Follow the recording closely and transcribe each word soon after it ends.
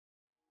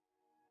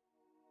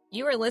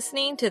You are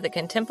listening to the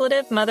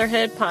Contemplative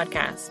Motherhood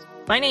Podcast.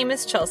 My name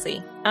is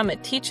Chelsea. I'm a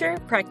teacher,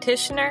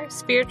 practitioner,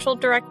 spiritual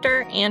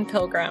director, and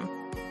pilgrim.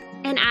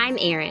 And I'm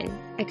Erin,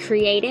 a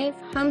creative,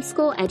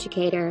 homeschool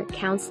educator,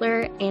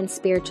 counselor, and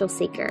spiritual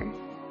seeker.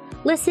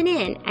 Listen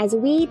in as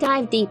we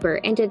dive deeper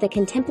into the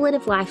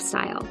contemplative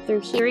lifestyle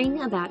through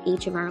hearing about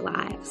each of our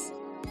lives.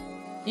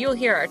 You'll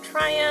hear our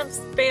triumphs,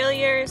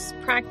 failures,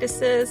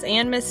 practices,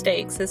 and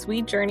mistakes as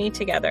we journey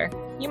together.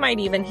 You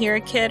might even hear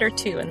a kid or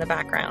two in the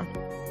background.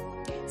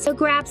 So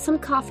grab some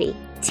coffee,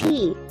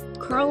 tea,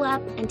 curl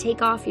up, and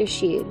take off your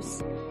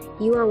shoes.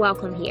 You are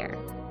welcome here.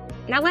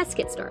 Now let's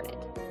get started.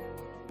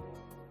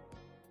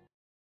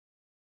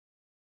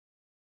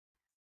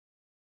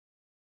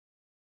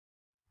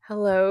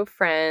 Hello,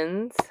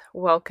 friends.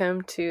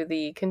 Welcome to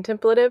the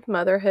Contemplative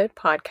Motherhood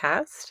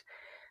Podcast.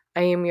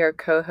 I am your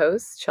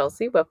co-host,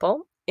 Chelsea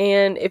Whipple.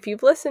 And if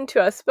you've listened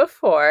to us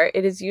before,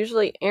 it is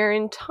usually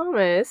Erin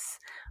Thomas,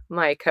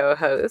 my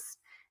co-host,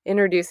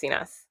 introducing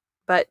us.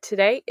 But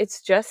today,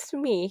 it's just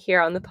me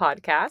here on the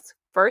podcast.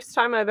 First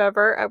time I've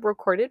ever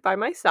recorded by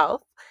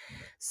myself.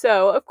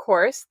 So, of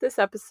course, this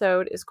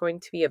episode is going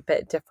to be a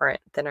bit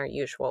different than our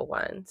usual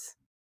ones.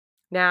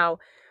 Now,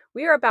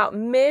 we are about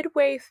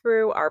midway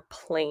through our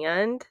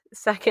planned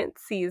second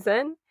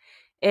season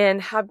and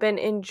have been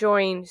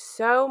enjoying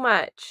so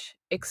much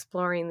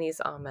exploring these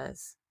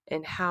Ammas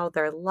and how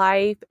their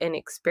life and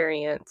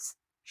experience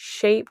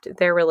shaped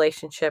their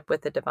relationship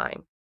with the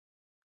divine.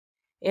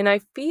 And I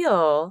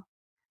feel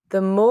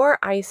the more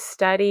I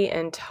study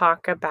and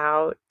talk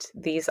about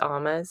these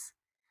Ammas,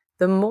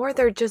 the more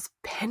they're just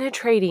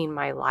penetrating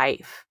my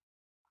life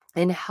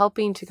and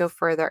helping to go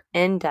further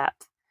in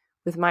depth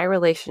with my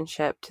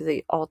relationship to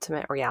the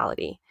ultimate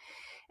reality.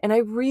 And I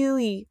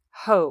really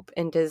hope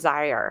and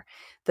desire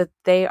that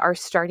they are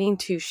starting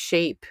to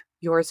shape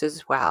yours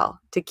as well,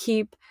 to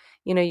keep,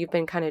 you've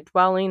been kind of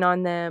dwelling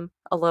on them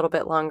a little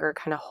bit longer,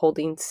 kind of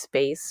holding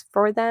space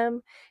for them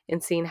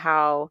and seeing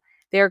how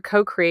they're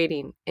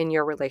co-creating in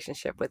your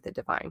relationship with the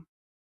divine.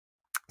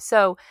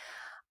 So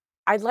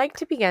I'd like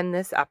to begin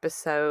this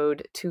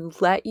episode to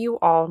let you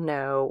all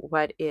know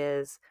what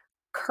is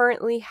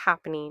currently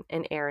happening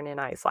in Erin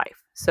and I's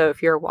life. So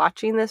if you're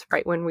watching this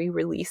right when we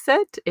release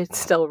it, it's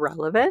still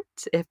relevant.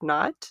 If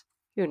not,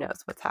 who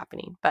knows what's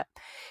happening.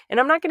 And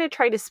I'm not going to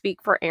try to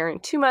speak for Erin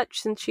too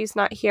much since she's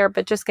not here,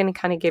 but just going to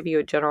kind of give you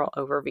a general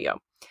overview.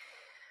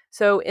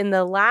 So in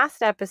the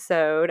last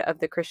episode of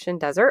the Christian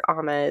Desert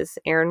Ammas,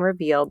 Erin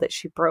revealed that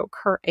she broke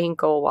her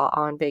ankle while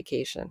on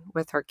vacation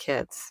with her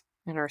kids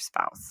and her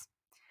spouse.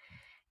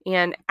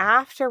 And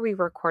after we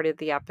recorded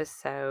the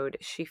episode,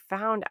 she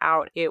found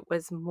out it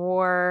was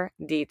more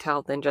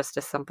detailed than just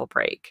a simple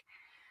break.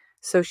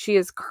 So she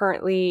is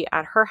currently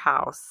at her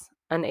house,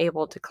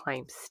 unable to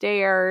climb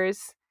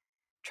stairs,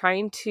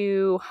 trying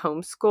to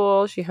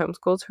homeschool. She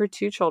homeschools her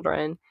two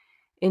children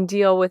and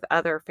deal with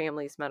other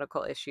family's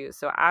medical issues.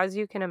 So as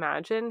you can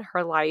imagine,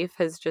 her life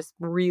has just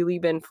really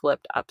been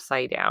flipped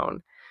upside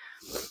down.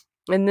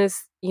 And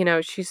this,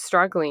 she's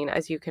struggling,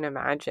 as you can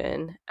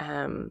imagine.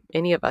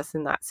 Any of us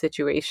in that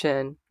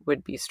situation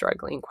would be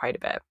struggling quite a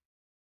bit.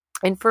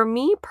 And for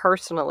me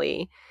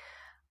personally,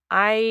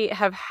 I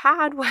have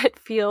had what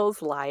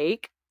feels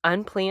like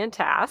unplanned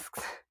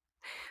tasks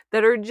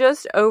that are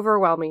just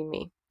overwhelming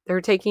me. They're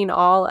taking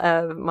all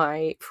of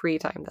my free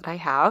time that I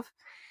have.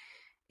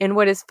 And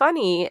what is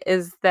funny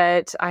is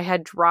that I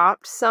had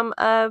dropped some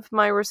of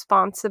my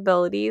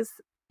responsibilities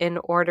in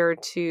order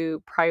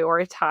to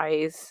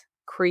prioritize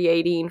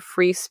creating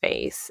free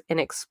space and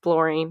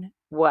exploring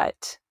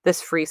what this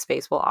free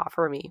space will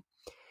offer me.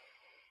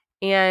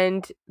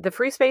 And the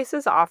free space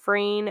is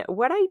offering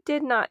what I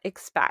did not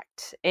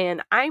expect.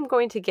 And I'm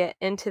going to get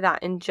into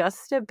that in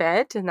just a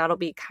bit. And that'll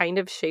be kind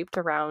of shaped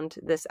around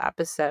this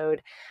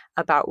episode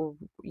about,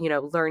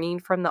 learning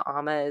from the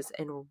Ammas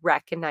and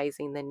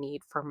recognizing the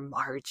need for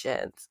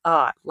margins. Oh,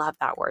 I love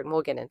that word. And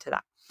we'll get into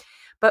that.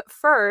 But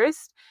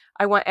first,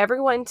 I want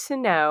everyone to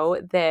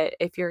know that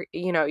if you're,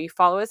 you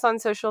follow us on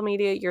social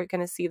media, you're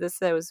going to see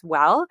this as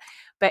well.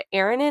 But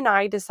Erin and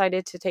I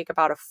decided to take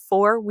about a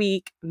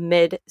 4-week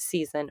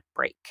mid-season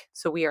break.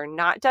 So we are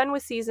not done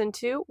with season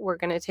 2. We're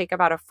going to take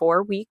about a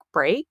 4-week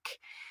break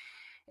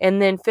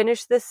and then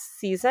finish this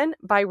season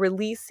by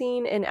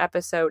releasing an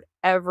episode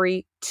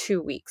every 2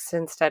 weeks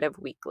instead of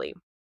weekly.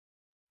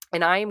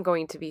 And I am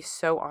going to be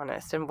so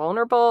honest and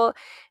vulnerable,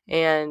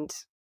 and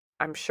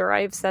I'm sure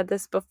I've said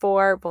this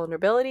before,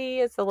 vulnerability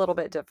is a little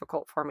bit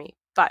difficult for me,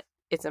 but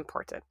it's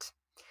important.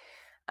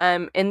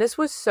 And this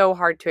was so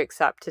hard to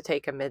accept, to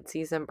take a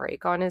mid-season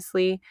break,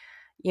 honestly.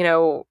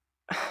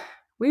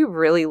 We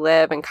really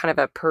live in kind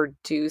of a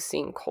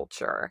producing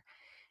culture.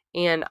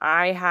 And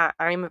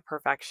I'm a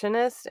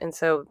perfectionist. And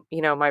so,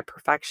 my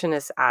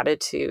perfectionist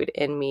attitude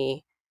in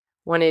me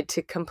wanted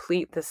to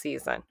complete the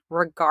season,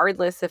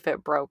 regardless if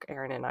it broke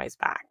Erin and I's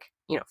back,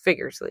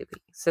 figuratively,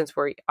 since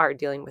we are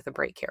dealing with a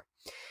break here.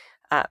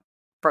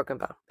 Broken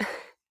bone.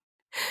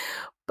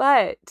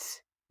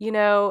 But,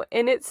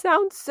 and it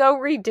sounds so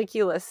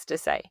ridiculous to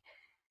say,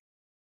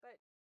 but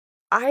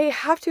I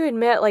have to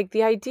admit, like,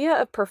 the idea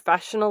of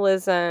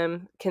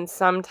professionalism can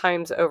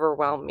sometimes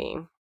overwhelm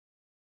me,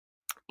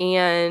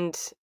 and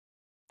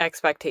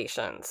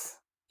expectations.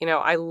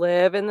 I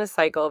live in the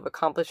cycle of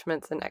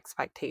accomplishments and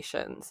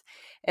expectations,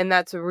 and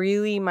that's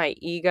really my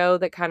ego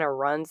that kind of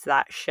runs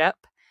that ship.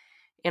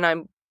 And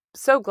I'm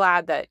so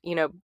glad that,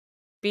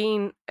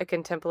 being a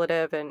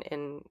contemplative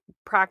and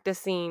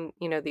practicing,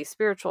 these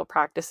spiritual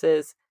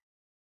practices,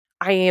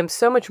 I am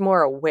so much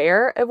more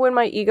aware of when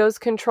my ego's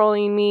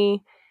controlling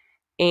me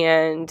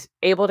and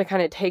able to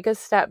kind of take a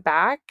step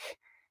back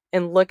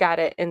and look at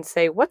it and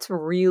say, what's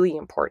really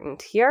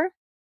important here?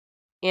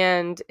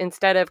 And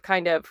instead of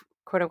kind of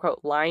quote unquote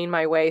lying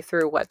my way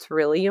through what's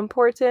really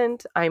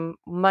important, I'm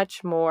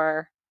much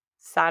more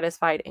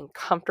satisfied and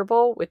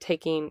comfortable with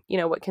taking,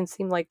 what can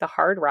seem like the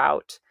hard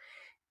route,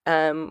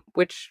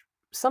 which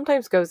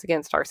sometimes goes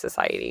against our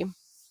society.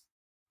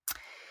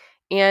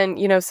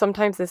 And,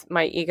 sometimes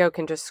my ego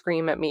can just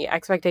scream at me,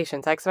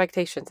 expectations,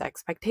 expectations,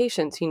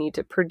 expectations. You need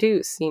to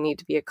produce, you need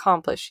to be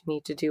accomplished, you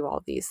need to do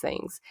all these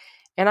things.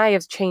 And I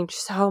have changed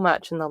so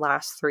much in the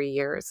last 3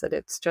 years that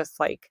it's just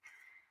like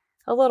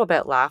a little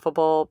bit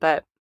laughable.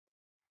 But,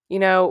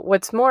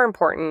 what's more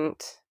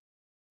important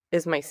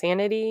is my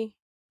sanity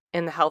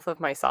and the health of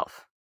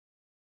myself.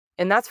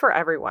 And that's for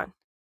everyone.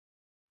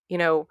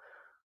 The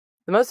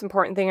most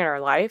important thing in our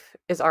life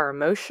is our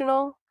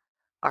emotional,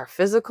 our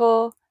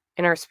physical,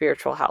 and our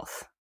spiritual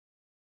health.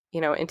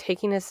 And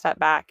taking a step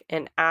back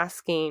and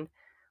asking,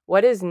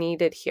 what is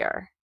needed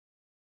here?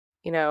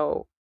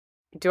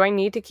 Do I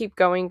need to keep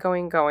going?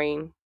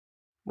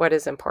 What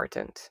is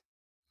important?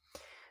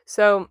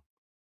 So,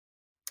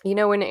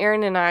 when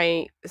Erin and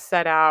I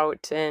set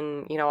out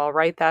and, I'll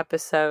write the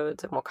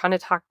episodes and we'll kind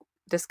of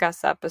discuss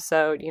the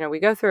episode, we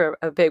go through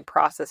a big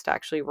process to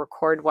actually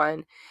record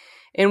one.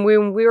 And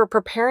when we were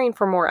preparing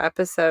for more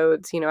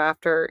episodes,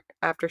 after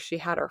she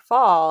had her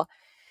fall,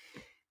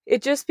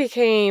 it just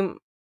became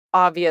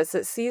obvious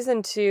that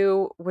season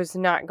 2 was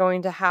not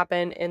going to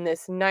happen in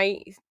this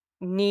nice,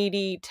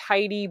 needy,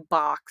 tidy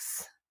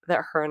box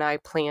that her and I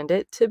planned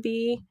it to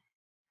be.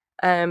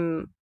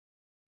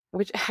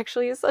 Which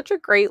actually is such a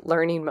great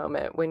learning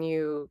moment when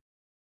you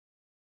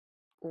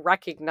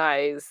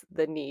recognize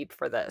the need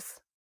for this.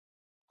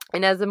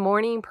 And as a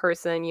morning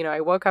person,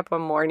 I woke up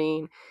one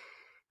morning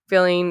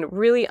feeling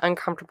really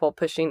uncomfortable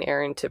pushing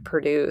Erin to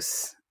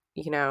produce,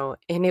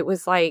 and it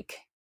was like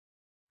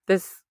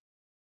this,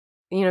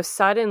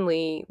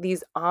 suddenly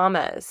these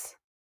Ammas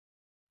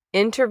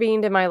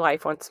intervened in my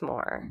life once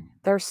more.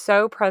 They're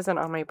so present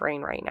on my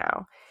brain right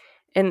now.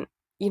 And,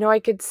 I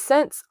could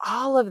sense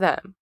all of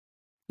them,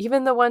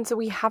 even the ones that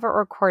we haven't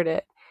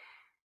recorded,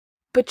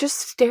 but just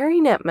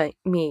staring at me,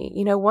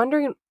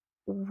 wondering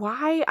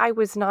why I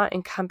was not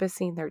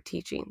encompassing their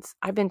teachings.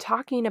 I've been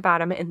talking about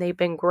them and they've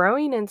been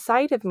growing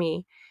inside of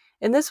me.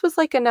 And this was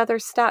like another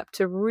step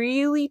to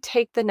really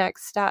take the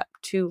next step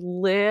to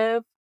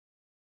live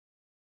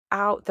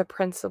out the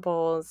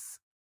principles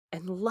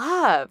and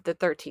love that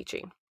they're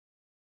teaching.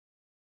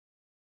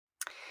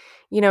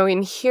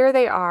 And here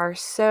they are,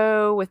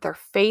 so with their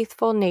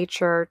faithful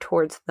nature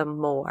towards the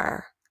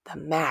more, the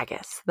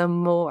magus, the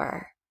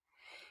more.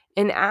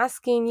 And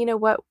asking,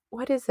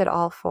 what is it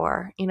all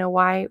for?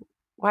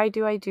 Why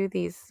do I do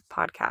these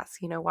podcasts?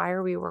 Why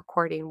are we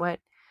recording?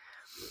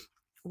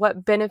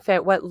 What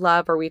benefit, what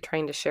love are we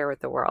trying to share with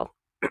the world?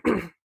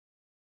 I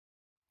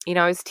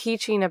was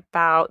teaching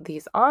about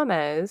these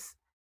Ammas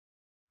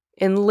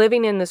and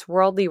living in this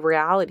worldly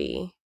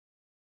reality.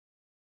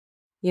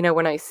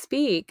 When I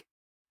speak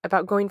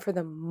about going for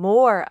the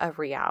more of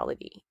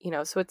reality,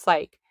 so it's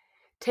like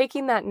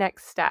taking that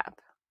next step,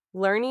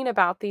 learning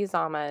about these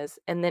Ammas,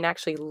 and then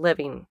actually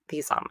living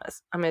these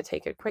Ammas. I'm going to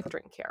take a quick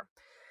drink here.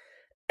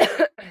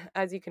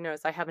 As you can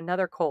notice, I have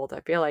another cold.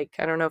 I feel like,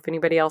 I don't know if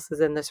anybody else is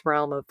in this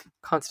realm of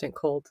constant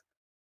cold.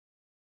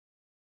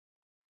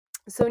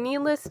 So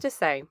needless to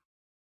say,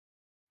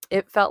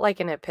 it felt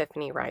like an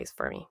epiphany rise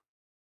for me.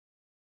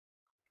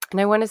 And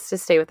I want us to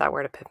stay with that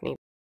word epiphany.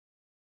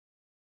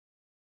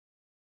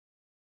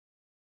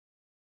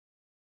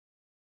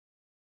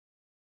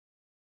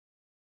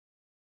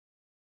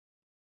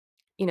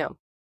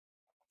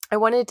 I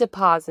wanted to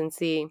pause and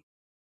see,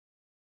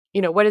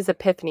 what is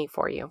epiphany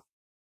for you?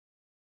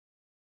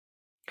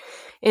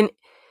 And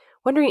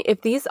wondering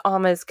if these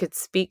Ammas could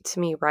speak to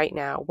me right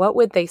now, what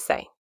would they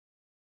say?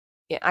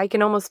 Yeah, I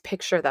can almost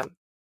picture them.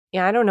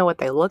 Yeah, I don't know what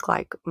they look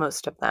like,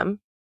 most of them.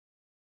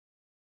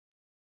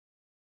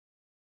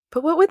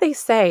 But what would they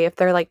say if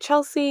they're like,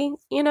 Chelsea,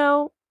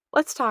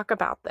 let's talk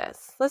about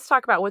this. Let's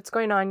talk about what's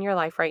going on in your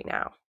life right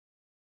now.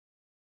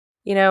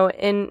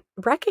 And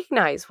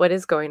recognize what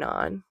is going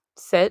on.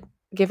 Sit,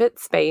 give it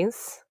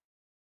space.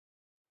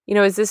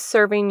 Is this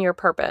serving your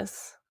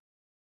purpose?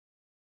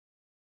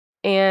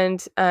 And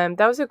that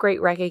was a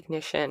great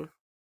recognition.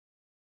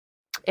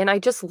 And I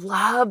just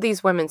love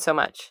these women so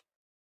much.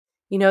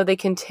 They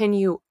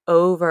continue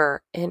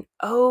over and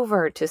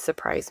over to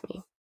surprise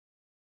me.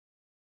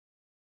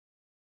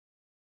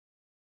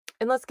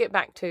 And let's get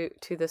back to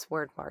this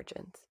word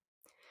margins.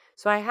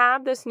 So I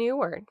have this new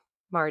word,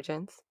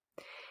 margins.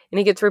 And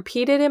it gets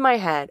repeated in my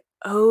head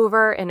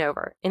over and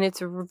over. And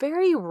it's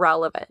very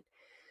relevant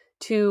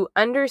to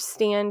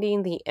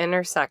understanding the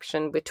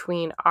intersection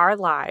between our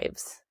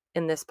lives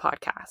in this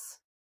podcast.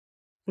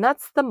 And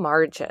that's the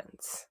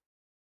margins.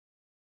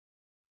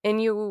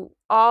 And you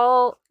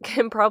all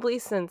can probably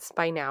sense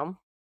by now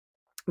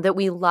that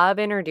we love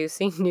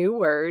introducing new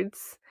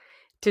words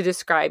to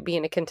describe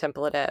being a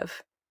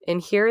contemplative.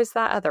 And here is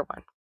that other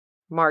one,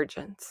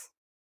 margins.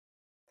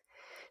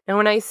 Now,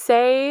 when I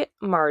say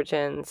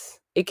margins,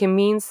 it can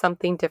mean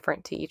something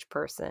different to each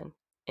person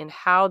and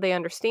how they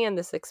understand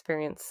this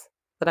experience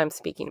that I'm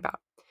speaking about.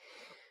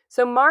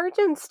 So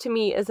margins to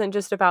me isn't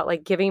just about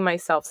like giving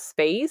myself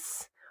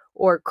space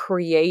or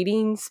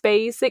creating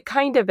space. It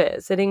kind of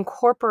is. It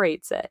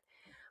incorporates it.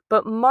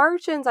 But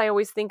margins I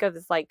always think of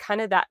as like kind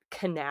of that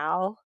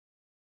canal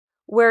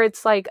where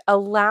it's like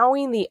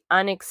allowing the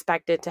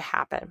unexpected to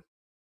happen.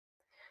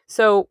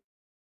 So,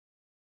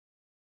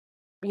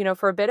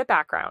 for a bit of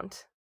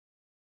background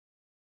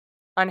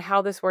on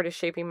how this word is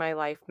shaping my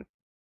life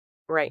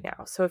right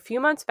now. So a few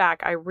months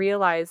back, I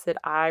realized that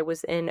I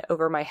was in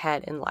over my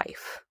head in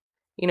life.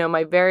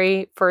 My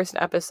very first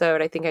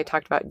episode, I think I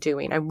talked about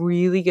doing. I'm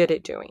really good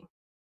at doing.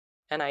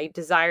 And I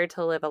desire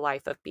to live a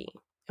life of being.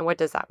 And what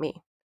does that mean?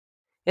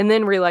 And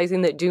then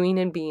realizing that doing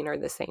and being are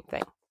the same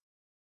thing.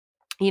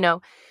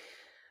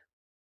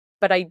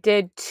 But I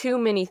did too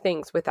many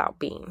things without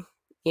being.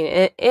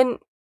 And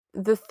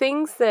the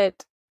things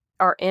that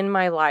are in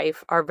my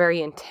life are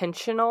very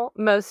intentional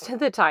most of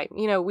the time.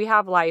 We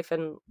have life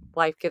and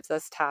life gives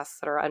us tasks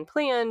that are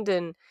unplanned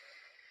and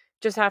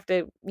just have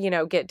to,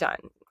 get done.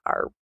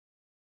 Our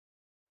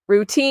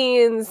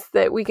routines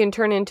that we can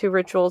turn into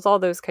rituals, all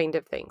those kind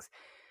of things.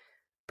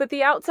 But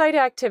the outside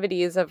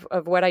activities of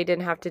what I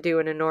didn't have to do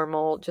in a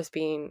normal, just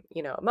being,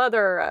 a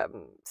mother, a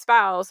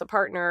spouse, a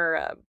partner,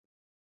 a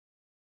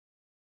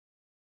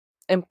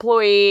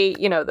employee,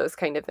 those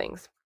kind of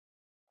things.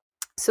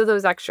 So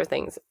those extra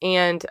things.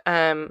 And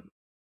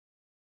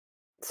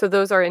so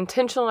those are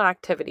intentional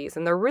activities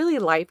and they're really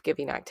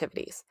life-giving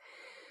activities.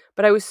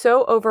 But I was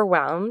so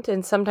overwhelmed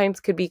and sometimes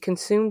could be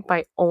consumed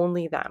by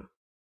only them.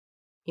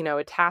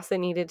 A task that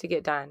needed to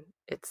get done.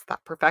 It's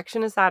that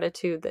perfectionist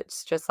attitude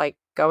that's just like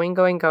going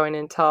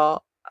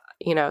until,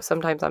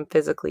 sometimes I'm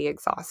physically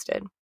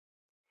exhausted.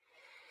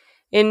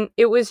 And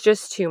it was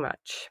just too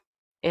much.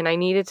 And I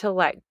needed to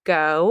let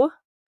go.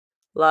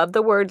 Love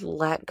the word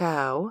let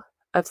go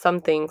of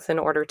some things in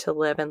order to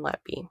live and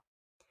let be.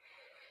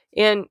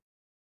 And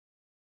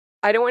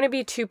I don't want to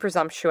be too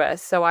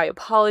presumptuous, so I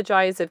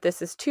apologize if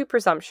this is too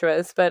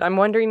presumptuous, but I'm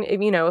wondering if,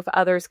 if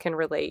others can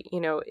relate,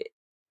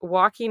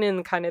 walking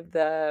in kind of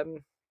the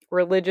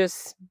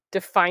religious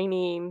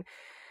defining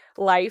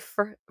life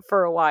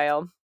for a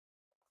while.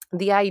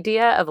 The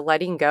idea of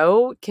letting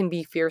go can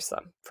be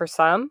fearsome for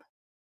some,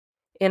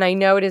 and I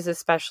know it is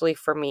especially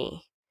for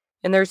me.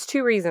 And there's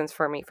two reasons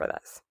for me for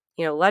this.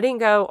 Letting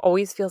go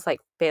always feels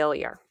like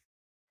failure.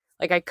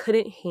 Like I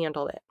couldn't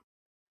handle it.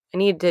 I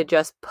needed to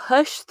just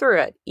push through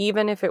it,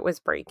 even if it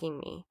was breaking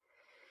me.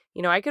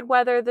 I could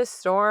weather the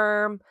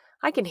storm.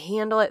 I can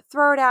handle it.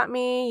 Throw it at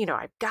me.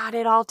 I've got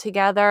it all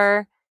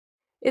together.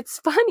 It's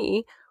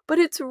funny, but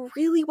it's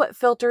really what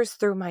filters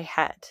through my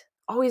head.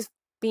 Always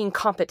being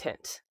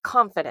competent,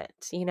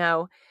 confident,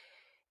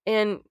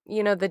 And,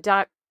 the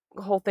duck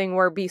whole thing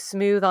where be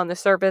smooth on the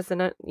surface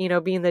and,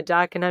 being the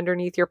duck and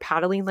underneath you're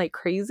paddling like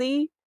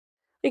crazy.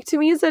 Like to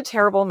me is a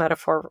terrible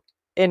metaphor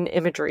in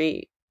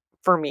imagery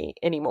for me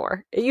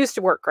anymore. It used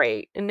to work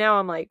great. And now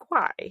I'm like,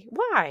 why?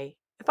 Why?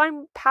 If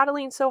I'm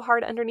paddling so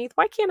hard underneath,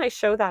 why can't I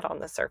show that on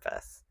the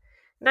surface?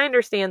 And I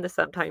understand the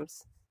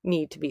sometimes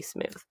need to be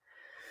smooth.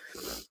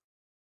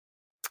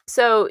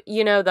 So,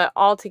 that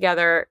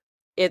altogether,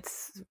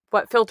 it's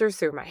what filters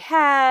through my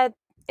head,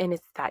 and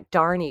it's that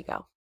darn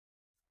ego.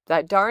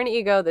 That darn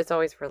ego that's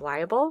always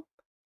reliable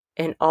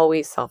and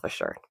always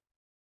self-assured.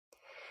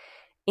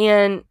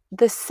 And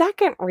the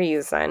second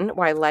reason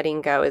why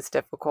letting go is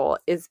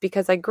difficult is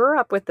because I grew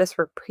up with this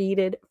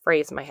repeated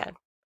phrase in my head,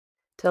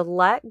 to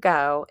let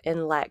go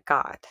and let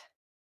God.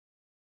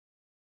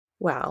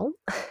 Well,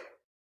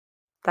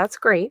 that's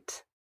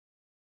great.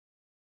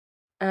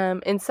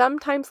 And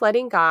sometimes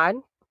letting God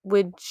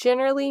would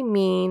generally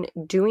mean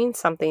doing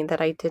something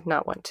that I did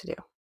not want to do.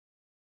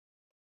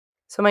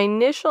 So my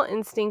initial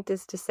instinct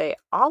is to say,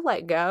 I'll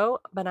let go,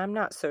 but I'm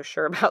not so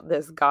sure about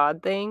this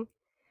God thing.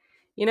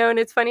 And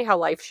it's funny how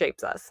life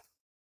shapes us.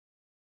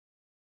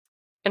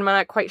 And I'm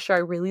not quite sure I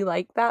really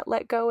like that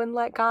let go and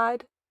let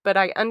God, but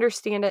I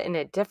understand it in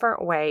a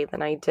different way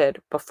than I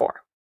did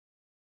before.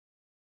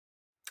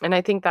 And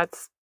I think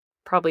that's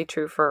probably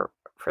true for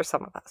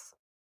some of us.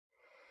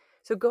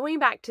 So going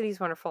back to these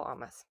wonderful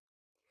Ammas,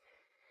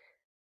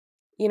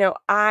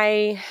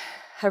 I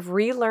have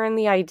relearned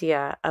the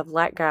idea of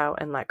let go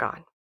and let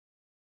God.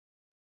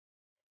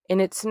 And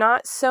it's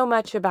not so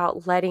much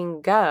about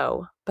letting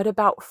go, but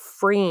about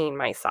freeing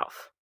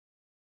myself.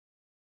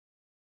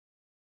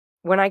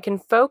 When I can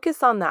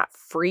focus on that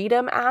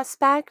freedom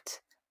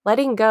aspect,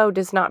 letting go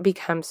does not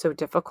become so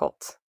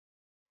difficult.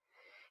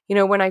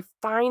 When I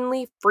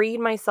finally freed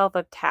myself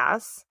of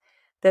tasks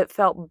that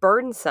felt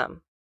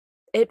burdensome,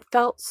 it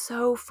felt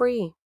so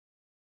free.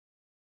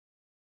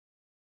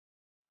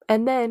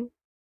 And then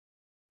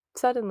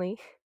suddenly,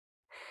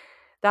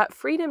 that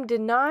freedom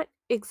did not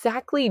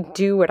exactly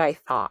do what I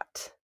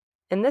thought.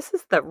 And this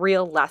is the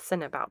real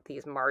lesson about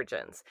these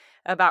margins,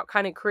 about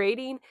kind of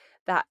creating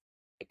that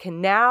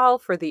canal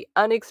for the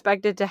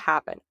unexpected to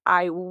happen.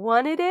 I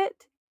wanted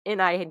it,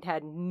 and I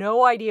had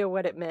no idea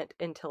what it meant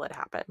until it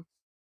happened.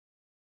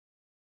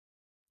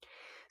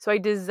 So I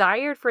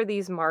desired for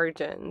these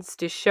margins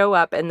to show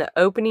up in the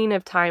opening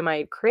of time I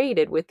had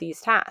created with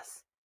these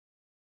tasks.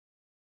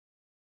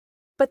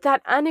 But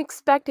that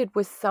unexpected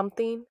was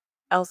something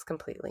else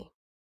completely.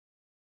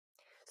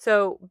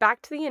 So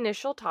back to the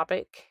initial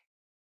topic,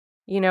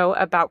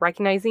 about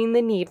recognizing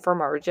the need for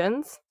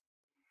margins.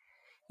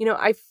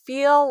 I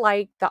feel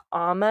like the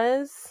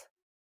Ammas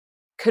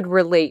could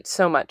relate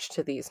so much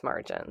to these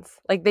margins.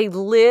 Like they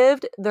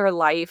lived their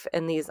life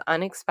in these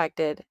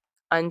unexpected,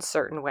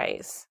 uncertain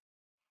ways.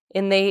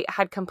 And they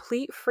had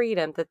complete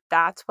freedom that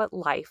that's what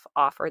life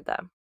offered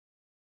them.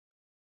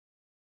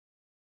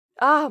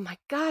 Oh my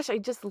gosh, I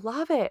just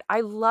love it. I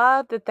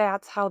love that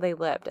that's how they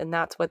lived and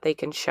that's what they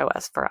can show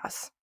us for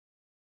us.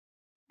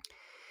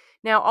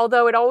 Now,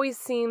 although it always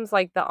seems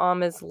like the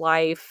Amma's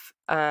life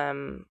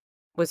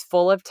was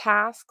full of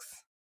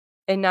tasks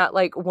and not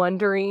like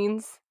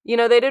wanderings, they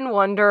didn't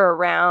wander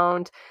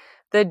around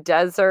the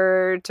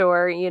desert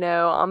or,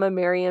 Amma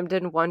Miriam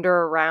didn't wander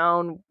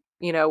around,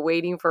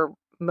 waiting for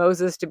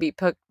Moses to be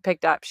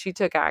picked up. She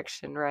took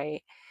action,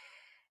 right?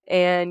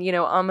 And,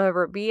 Amma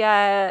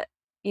Rabia,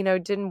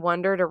 didn't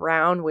wander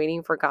around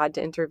waiting for God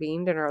to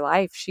intervene in her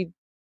life. She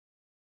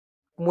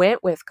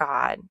went with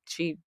God.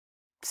 She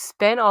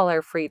spent all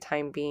her free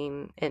time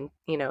being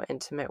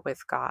intimate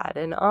with God.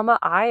 And Amma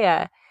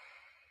Aya,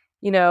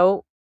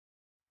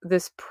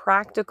 this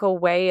practical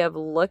way of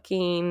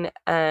looking,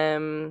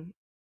 of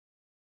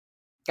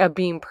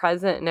being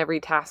present in every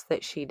task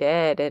that she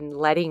did and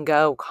letting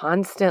go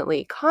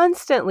constantly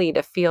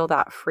to feel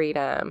that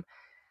freedom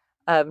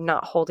of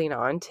not holding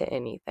on to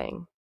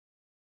anything.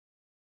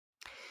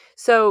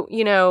 So,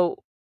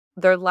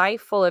 their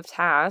life full of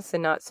tasks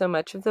and not so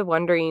much of the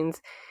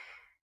wanderings,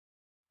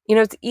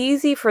 it's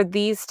easy for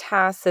these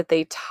tasks that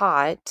they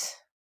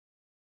taught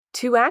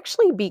to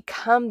actually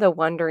become the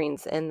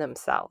wanderings in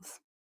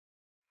themselves.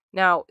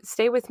 Now,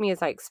 stay with me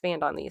as I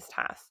expand on these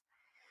tasks.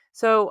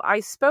 So I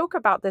spoke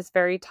about this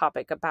very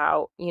topic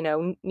about,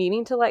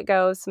 needing to let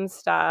go of some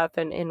stuff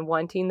and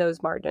wanting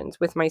those margins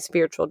with my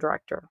spiritual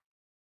director.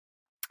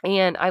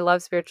 And I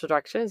love spiritual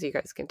direction, as you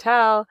guys can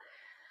tell.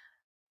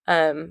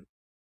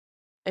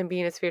 And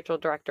being a spiritual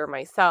director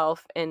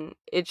myself. And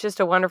it's just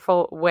a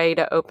wonderful way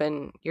to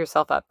open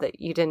yourself up that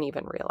you didn't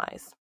even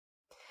realize.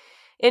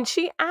 And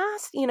she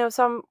asked,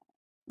 so I'm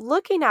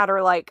looking at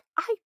her like,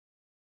 I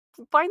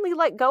finally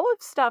let go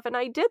of stuff and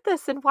I did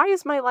this. And why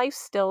is my life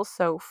still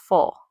so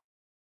full?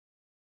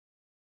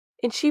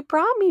 And she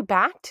brought me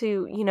back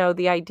to,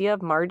 the idea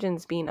of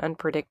margins being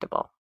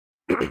unpredictable,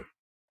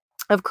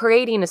 of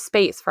creating a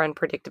space for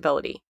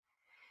unpredictability.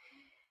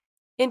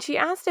 And she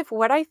asked if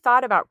what I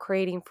thought about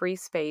creating free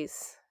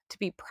space to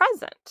be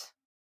present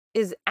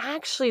is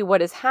actually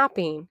what is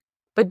happening,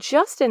 but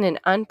just in an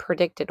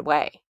unpredicted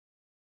way.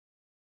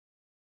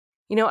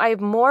 I have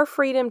more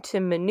freedom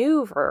to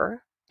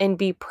maneuver and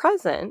be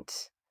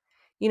present,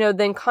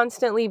 than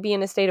constantly be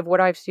in a state of what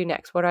do I have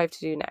to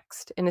do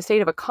next, in a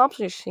state of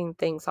accomplishing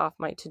things off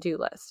my to-do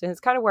list. And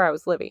it's kind of where I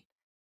was living.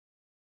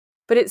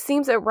 But it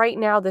seems that right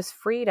now, this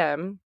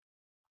freedom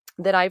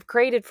that I've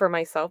created for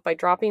myself by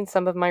dropping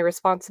some of my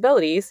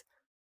responsibilities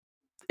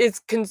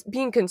is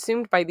being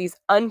consumed by these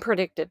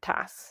unpredicted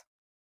tasks.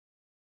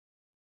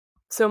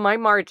 So my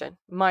margin,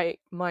 my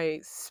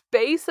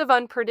space of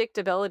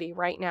unpredictability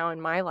right now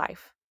in my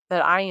life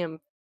that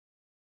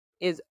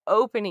is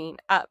opening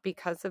up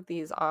because of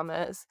these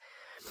Ammas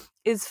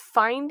is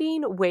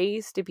finding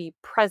ways to be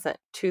present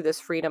to this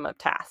freedom of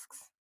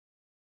tasks.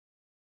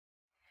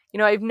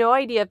 I have no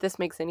idea if this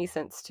makes any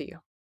sense to you.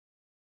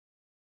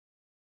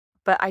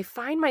 But I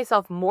find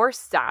myself more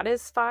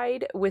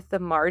satisfied with the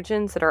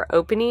margins that are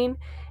opening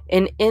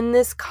and in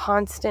this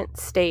constant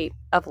state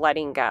of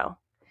letting go.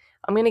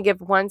 I'm going to give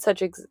one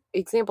such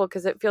example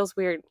because it feels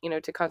weird,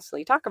 to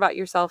constantly talk about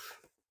yourself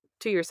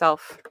to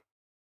yourself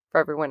for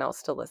everyone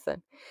else to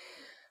listen.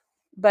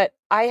 But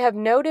I have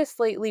noticed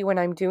lately when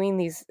I'm doing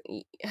these,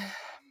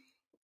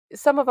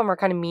 some of them are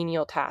kind of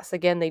menial tasks.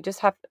 Again, they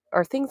just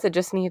are things that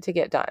just need to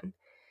get done.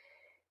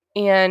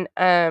 And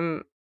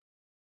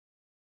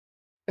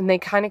they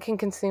kind of can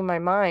consume my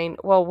mind.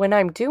 Well, when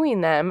I'm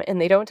doing them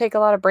and they don't take a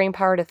lot of brain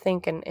power to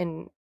think,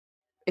 and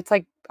it's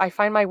like I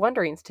find my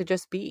wanderings to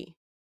just be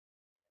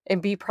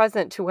and be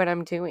present to what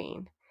I'm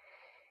doing.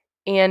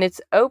 And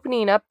it's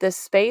opening up this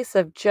space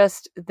of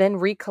just then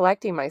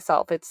recollecting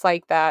myself. It's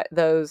like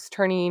those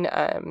turning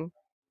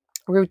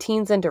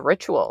routines into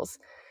rituals.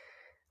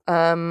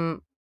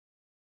 Sometimes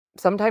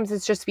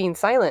it's just being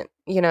silent,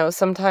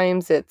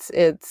 sometimes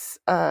it's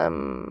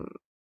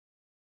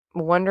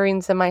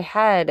wonderings in my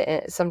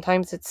head.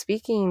 Sometimes it's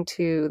speaking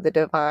to the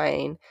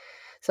divine.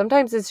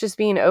 Sometimes it's just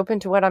being open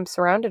to what I'm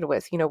surrounded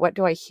with. What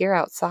do I hear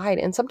outside?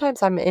 And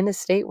sometimes I'm in a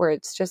state where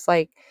it's just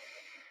like,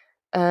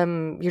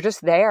 you're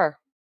just there.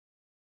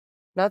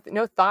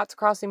 No thoughts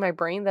crossing my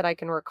brain that I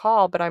can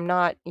recall, but I'm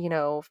not,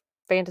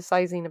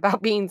 fantasizing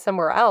about being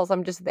somewhere else.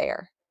 I'm just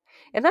there.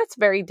 And that's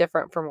very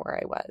different from where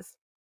I was.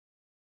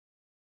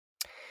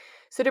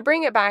 So to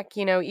bring it back,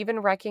 even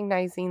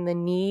recognizing the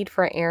need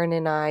for Erin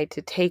and I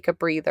to take a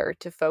breather,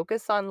 to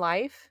focus on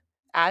life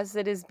as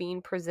it is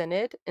being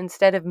presented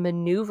instead of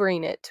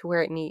maneuvering it to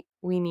where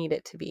we need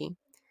it to be.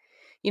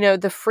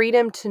 The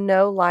freedom to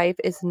know life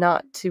is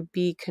not to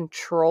be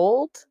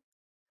controlled,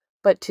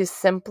 but to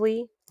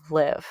simply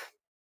live.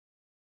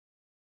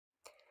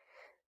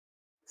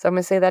 So I'm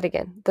going to say that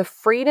again. The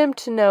freedom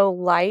to know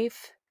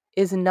life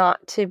is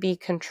not to be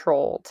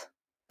controlled,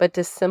 but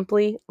to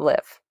simply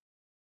live.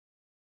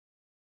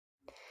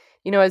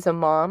 As a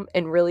mom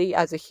and really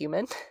as a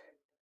human,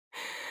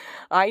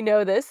 I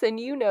know this and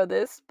you know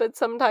this, but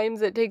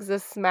sometimes it takes a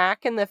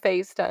smack in the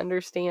face to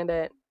understand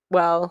it.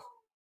 Well,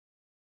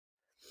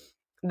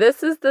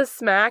 this is the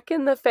smack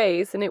in the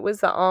face, and it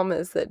was the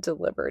Ammas that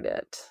delivered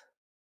it.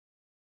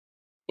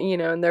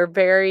 And they're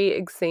very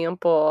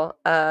example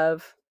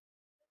of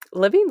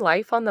living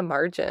life on the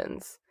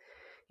margins,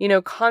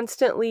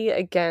 constantly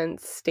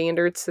against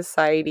standard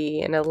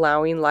society and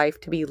allowing life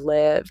to be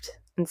lived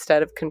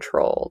instead of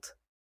controlled.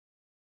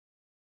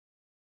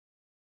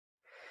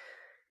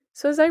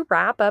 So as I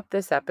wrap up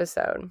this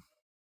episode,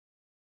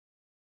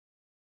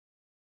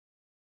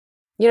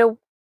 I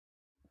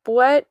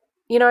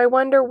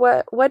wonder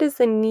what is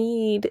the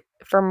need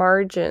for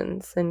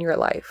margins in your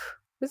life?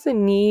 What's the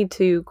need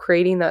to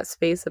creating that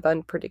space of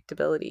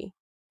unpredictability?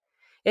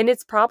 And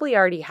it's probably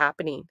already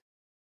happening.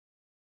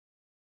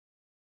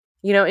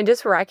 And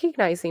just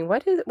recognizing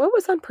what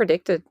was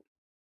unpredictable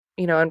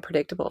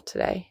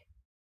today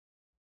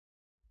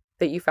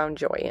that you found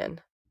joy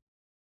in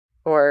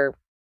or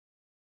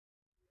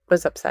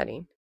was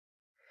upsetting.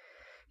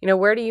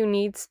 Where do you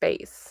need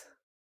space?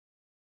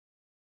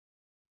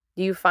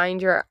 Do you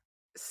find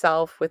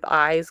yourself with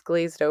eyes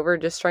glazed over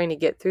just trying to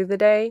get through the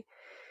day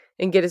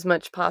and get as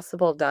much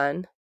possible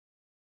done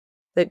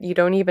that you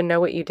don't even know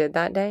what you did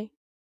that day?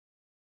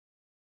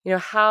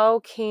 How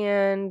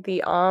can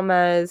the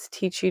Ammas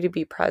teach you to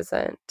be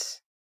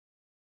present?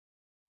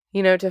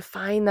 To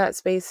find that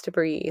space to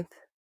breathe.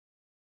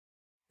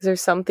 Is there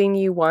something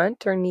you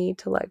want or need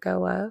to let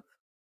go of?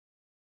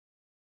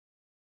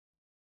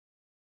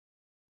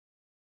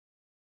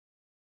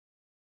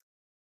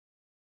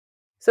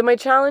 So my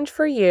challenge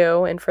for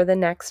you and for the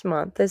next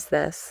month is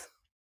this.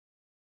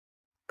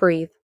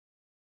 Breathe.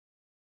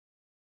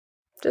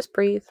 Just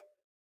breathe.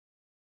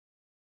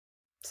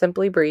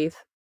 Simply breathe.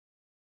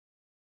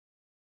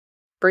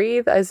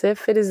 Breathe as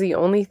if it is the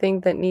only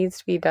thing that needs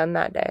to be done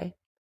that day.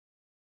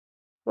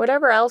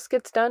 Whatever else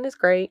gets done is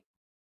great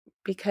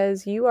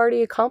because you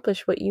already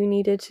accomplished what you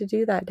needed to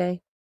do that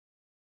day.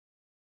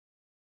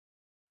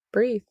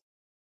 Breathe.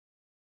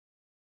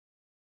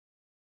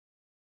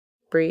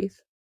 Breathe.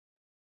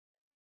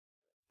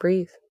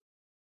 Breathe.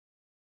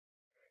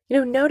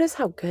 Notice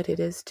how good it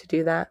is to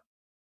do that.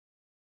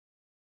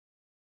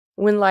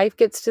 When life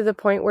gets to the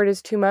point where it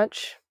is too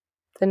much,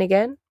 then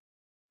again,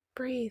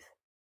 breathe.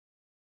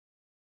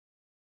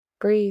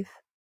 Breathe.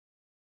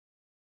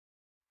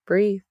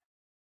 Breathe.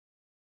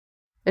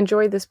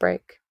 Enjoy this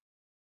break.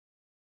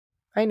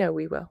 I know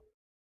we will.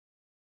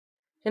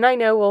 And I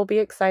know we'll be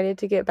excited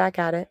to get back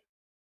at it.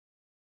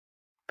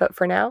 But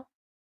for now,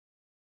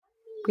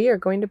 we are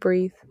going to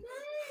breathe.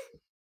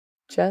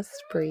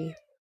 Just breathe.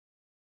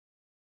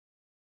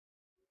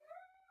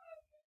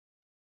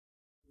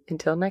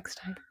 Until next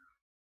time.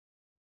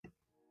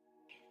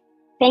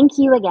 Thank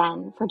you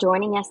again for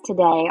joining us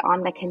today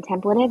on the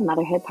Contemplative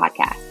Motherhood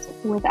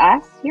Podcast with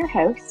us, your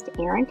hosts,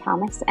 Erin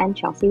Thomas and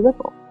Chelsea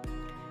Whipple.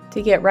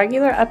 To get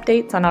regular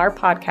updates on our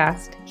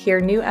podcast, hear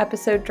new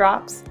episode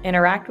drops,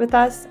 interact with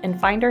us, and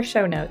find our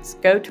show notes,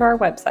 go to our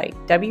website,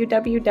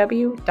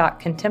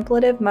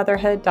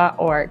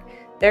 www.contemplativeMotherhood.org.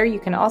 There you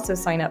can also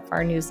sign up for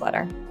our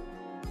newsletter.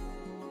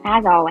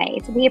 As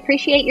always, we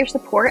appreciate your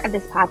support of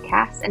this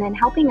podcast and in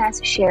helping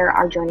us share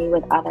our journey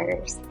with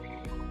others.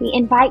 We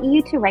invite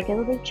you to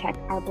regularly check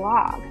our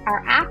blog.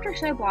 Our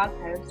after-show blog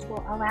posts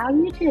will allow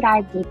you to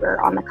dive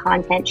deeper on the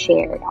content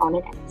shared on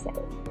an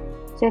episode.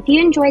 So if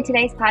you enjoyed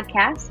today's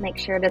podcast, make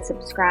sure to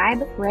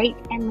subscribe, rate,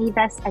 and leave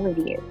us a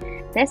review.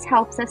 This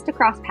helps us to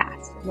cross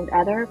paths with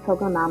other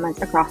Pilgrim Mamas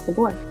across the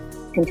board.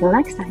 Until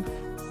next time.